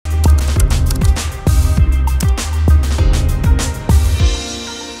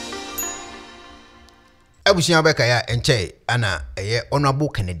abusia beka ya enche ana eye honorable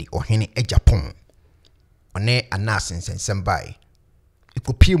Kennedy ohene e Japan one Anas nsensem bai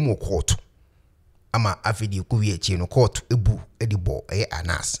ikopie mu court ama afidi ku wie chi no court ebu edibo eye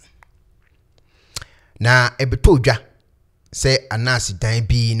Anas na ebeto dwa se Anas dan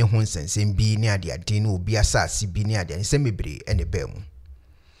bi ne ho nsensem bi ne ade ade no obi asase bi ne ade nsem bebre ene ba mu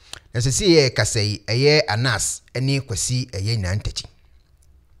na se ye kasei eye Anas ene kwasi eye nyantachi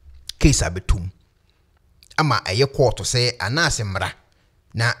case abetum ama eye court say Anas mra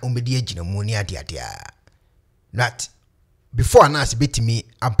na ombedi agina mu ni ade ade that before Anas betimi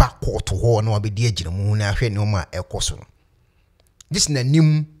aba court ho na obedi agina mu na hwe ne o ma ekoso no this na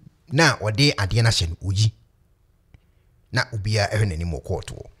nim na ode ade na hye no oyi na ubia ehwe nanim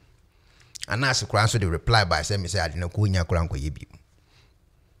court ho Anas kura so the reply by say me say ade na ko nya kura nko yebi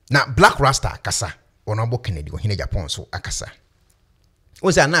na Black Rasta akasa Honorable Kennedy ohine Japan so akasa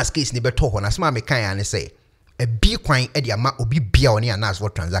o say Anas case ni beto ho na sma me kan ya ne say a bi kwan e de ama obi bia oni Anas for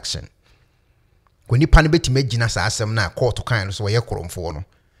transaction ko nipa ne betime gina sa asem na court kan no so ye koromfo no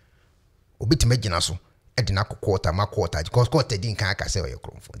obi time gina so e de na court ama court because court din kan aka say ye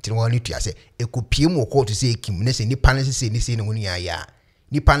koromfo nti won ni tua say e ko pie mu court say ekim ne say nipa ne say ne woni ya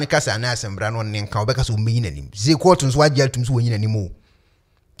nipa ne kasa na asem bra no ne nka obeka so meyi nanim say court nso wagia tum so woni nanim o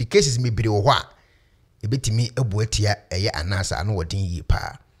the cases me bire wo ho a e betimi ebu atia eye Anas anu wodin yi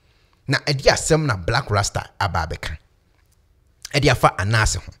pa na edi asem na Black Rasta ababeka edi afa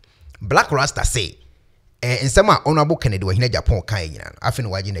Anas ho Black Rasta say nsem a Honorable Kennedy wa hina Japan kan nyina afi no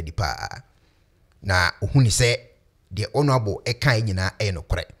waje na dipa na ohuni say the Honorable e kan nyina e no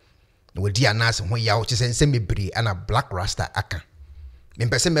kore na wodi Anas ho ya wo chese nsem bebiri ana Black Rasta aka me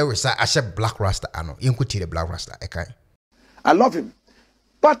pese me wesa ahye Black Rasta ano yenkutire Black Rasta e kan I love him.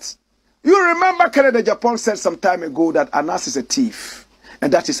 But you remember Kennedy Japan said some time ago that Anas is a thief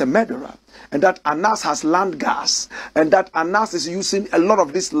and that is a murderer and that Anas has land gas and that Anas is using a lot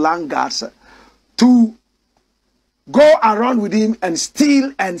of this land gas to go around with him and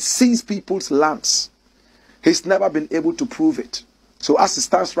steal and seize people's lands. He's never been able to prove it. So as it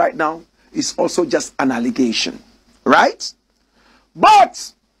stands right now, it's also just an allegation, right?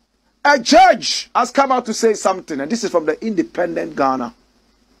 But a judge has come out to say something, and this is from the Independent Ghana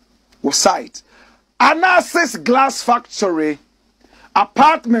site. Anas's glass factory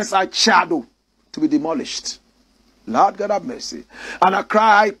apartments are shadowed to be demolished. Lord God have mercy. And Accra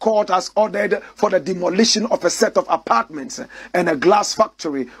High Court has ordered for the demolition of a set of apartments and a glass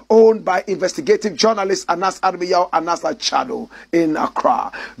factory owned by investigative journalist Aremeyaw Achado in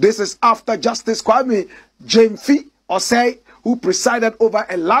Accra. This is after Justice Kwame Jemfi Osei, who presided over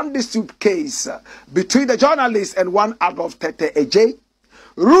a land dispute case between the journalist and one Adolf Tete Ejay,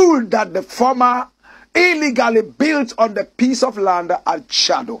 ruled that the former illegally built on the piece of land at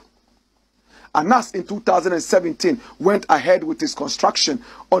Shadow. Anas in 2017 went ahead with his construction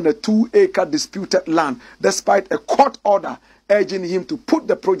on a 2-acre disputed land despite a court order urging him to put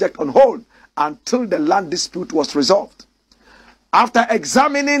the project on hold until the land dispute was resolved. After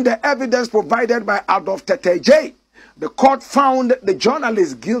examining the evidence provided by Adolf Tete J, the court found the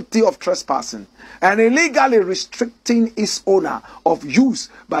journalist guilty of trespassing and illegally restricting its owner of use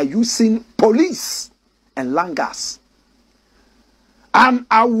by using police and land gas, and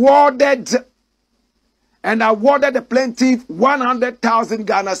awarded the plaintiff 100,000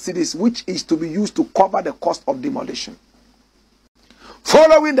 Ghana cedis, which is to be used to cover the cost of demolition.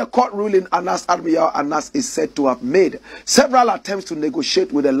 Following the court ruling, Aremeyaw is said to have made several attempts to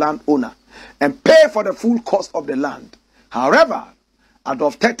negotiate with the landowner and pay for the full cost of the land. However,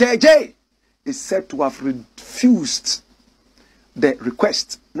 Adolf Tete J is said to have refused the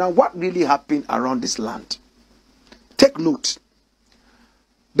request. Now, what really happened around this land? Take note.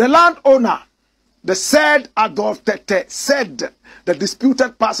 The landowner, the said Adolf Tete, said the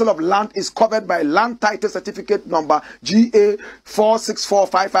disputed parcel of land is covered by land title certificate number GA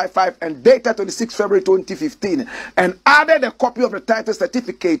 464555 and dated 26 February 2015, and added a copy of the title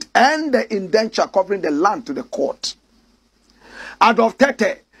certificate and the indenture covering the land to the court. Adolf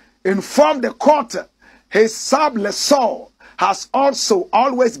Tete informed the court his sub-lessor has also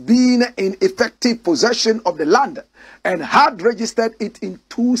always been in effective possession of the land and had registered it in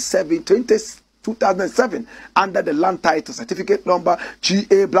 2007 under the land title certificate number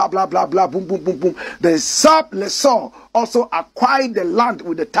GA blah blah blah blah boom boom boom boom. The sub-lessor also acquired the land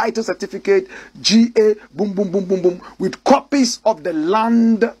with the title certificate GA boom boom boom boom boom with copies of the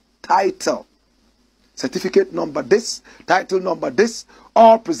land title. certificate number this, title number this,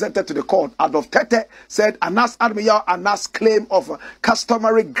 all presented to the court. Adolf Tete said Aremeyaw claim of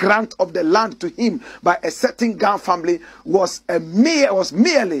customary grant of the land to him by a certain Gan family was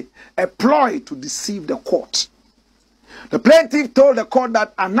merely a ploy to deceive the court. The plaintiff told the court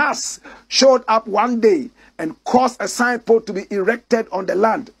that Anas showed up one day and caused a signpost to be erected on the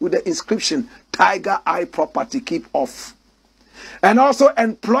land with the inscription, Tiger Eye Property, keep off. And also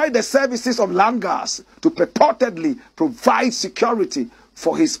employed the services of land guards to purportedly provide security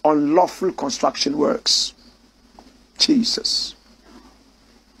for his unlawful construction works. Jesus.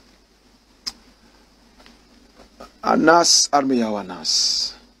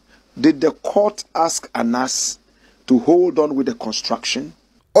 Aremeyaw. Did the court ask Anas to hold on with the construction?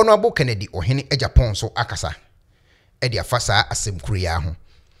 Honorable Kennedy Ohene Japan so akasa. Edi afasa asem kuria ho.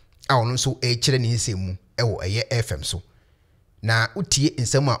 A ono so e kire ne nsemu e wo eye FM so. Na utie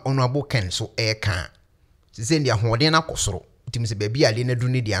nsem a Honorable Ken so e ka. Sise ndia hoden na kosoro. Utim se baabi ale na du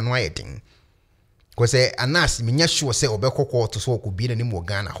ne dia no ayeden. Ko se Anas menya sure se obekokọ to so okobi na nim wo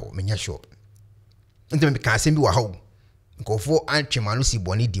Ghana ho menya sure. Ntem bi ka asem bi wa ho. Nkofo antwemanu si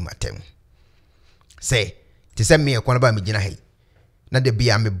boni di matem. Se ti se me ekwana ba me gina hai. Na de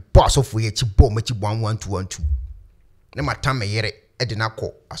bia me boss of we chi bom chi 1112. Ne matam me yere e de na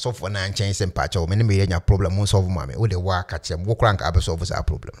ko asofo na nchen se mpacha o me ne me nya problem mo solve ma me wo de wa ka chem wo krank abe solve sa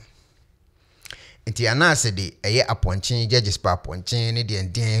problem. Nti Anas de eye aponchin judges pa aponchin ne de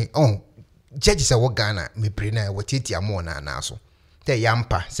den oh judges wo Ghana me bre na wo titi amo na na so. Te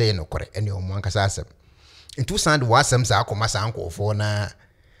yampa se ye nokore ene o mo ankasa asem. Ntu sand wa asem sa akoma sa ankofo na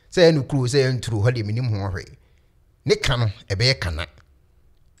se enu kru se entru ho de minim ho hwe. Ne ka no ebe ye kana.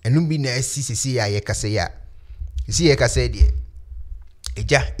 Enu bi na sisi ya ye kase ya. Sisi ye kase de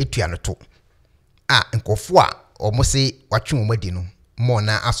eja etua no to. A nkofo a omo se watwe mo madi no mo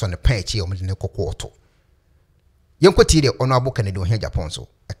na aso ne pan echi omo de ne kokko to. Yenkoti de ono aboka ne de ohia Japan so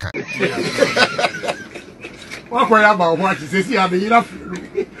aka. Wa kwa ya ba ho ati sisi ya de yira fu.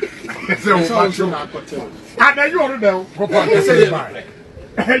 Se o ba cho. Ada yo ro de ko pa se ba.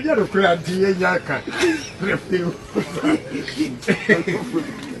 Ya ro kula di ya ka.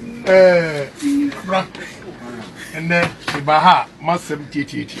 Bra. Ene ibaha masem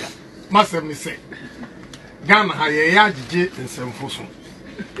tietietia. Masem ni se. Ghana ha ye ya gige nsemfo so.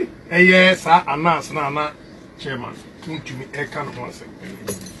 Eye sa Anas na na chairman. Tuntumi e kan ho ase.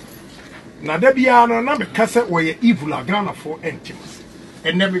 Na da bia no na me kase wo ye evil Ghana for entities.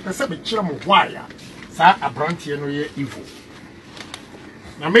 Ene me kase be kire mo why sa abrantie no ye evil.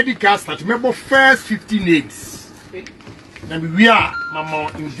 Na medical start me first 50 names. Then we are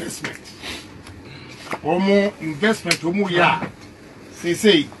mama investment. Omo investment omo ya.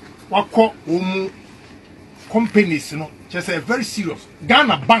 Say wako omo companies no just very serious.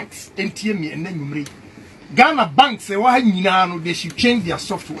 Ghana banks NTM and then Ghana banks wa nyina no they should change their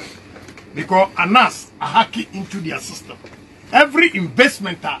software because Anas are hacking into their system. Every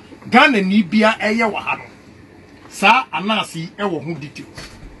investment Ghana ni bia eye wa ha no. Sa Anas e wo ho details.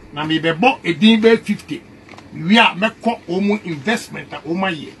 Na me bebo edin be 50. We are meko omo investment omo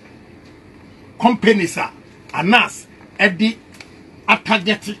ye. Companies Anas edi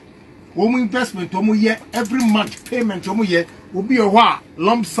atageti omo investment omo ye every month payment omo ye obi o ho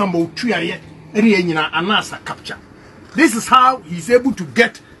lump sum o tuaye eni enyina Anas capture. This is how he's able to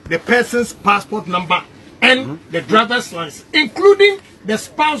get the person's passport number and the driver's license, including the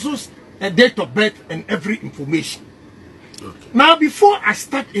spouse's date of birth and every information. Okay. Now, before I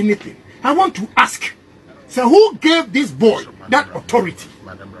start anything, I want to ask, so who gave this boy that authority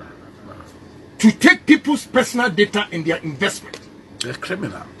to take people's personal data in their investment? A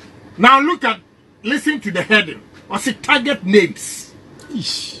criminal. Now listen to the heading. What's it? Target names.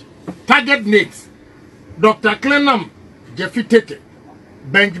 Ish. Target names. Dr. Clenham Jeffy Tete,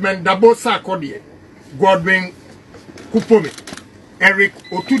 Benjamin Dabo Sarkodie, Godwin Kupomi, Eric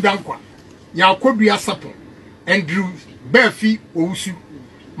Otudankwa, Yakobi Asapon, Andrew Berfi Ousu,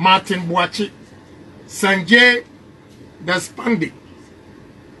 Martin Boachi, Sanjay Despandi,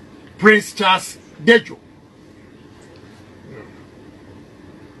 Prince Charles Dejo,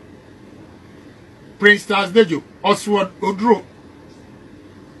 Prince Charles Dejo, Oswald Odro,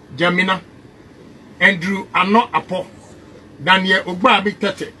 Jamina, Andrew Ano Apo, Daniel Ogbabi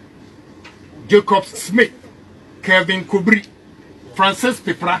Tete, Jacob Smith, Kevin Kubri, Francis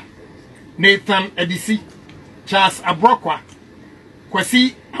Pepra, Nathan Edisi, Charles Abrokwa,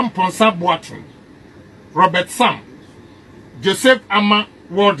 Kwesi Amponsa Boatin, Robert Sam, Joseph Ama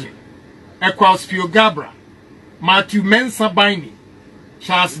Warden, Equals Gabra, Matthew Mensa Baini,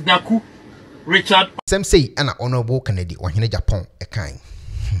 Charles Daku, Richard. Some say an honorable Kennedy or Hine Japan a kind.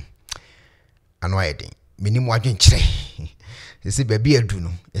 ano ayedin minim wadwen kire sisi baby adu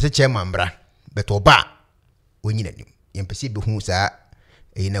no yese chairman bra beto ba onyina nim yempese be hu saa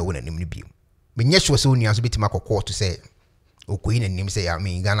eyina wona nim ne biom menye hwe so nua so betima kokko to say okoyina nim say ya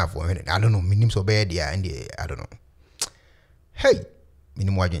me Ghana for I don't know minim so be dia and I don't know hey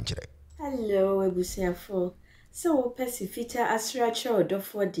minim wadwen kire. Hello ebusiafo so pesifita asracha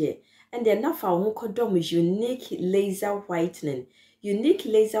odofo de and then nafa ho kodom unique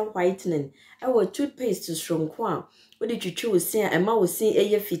laser whitening our toothpaste stronko a odi twitwe osin a ema osin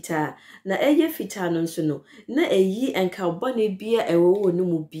eye fita na eye fita no nso no na eyi enka bone bia ewo no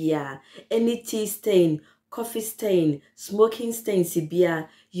mu bia any tea stain, coffee stain, smoking stain bia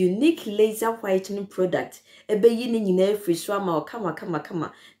unique laser whitening product ebeyi ni nyina free so ama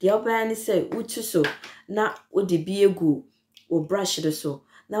kama de oba ni say utu so na odi bi egu o brush do so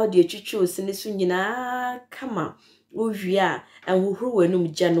na odi twitwe osin so nyina kama Uvia and who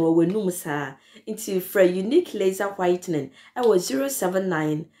wenum Jano wenum sa into fra unique laser whitening. I was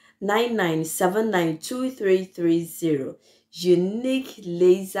 07999792330 unique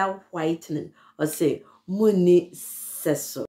laser whitening or say Muni Seso.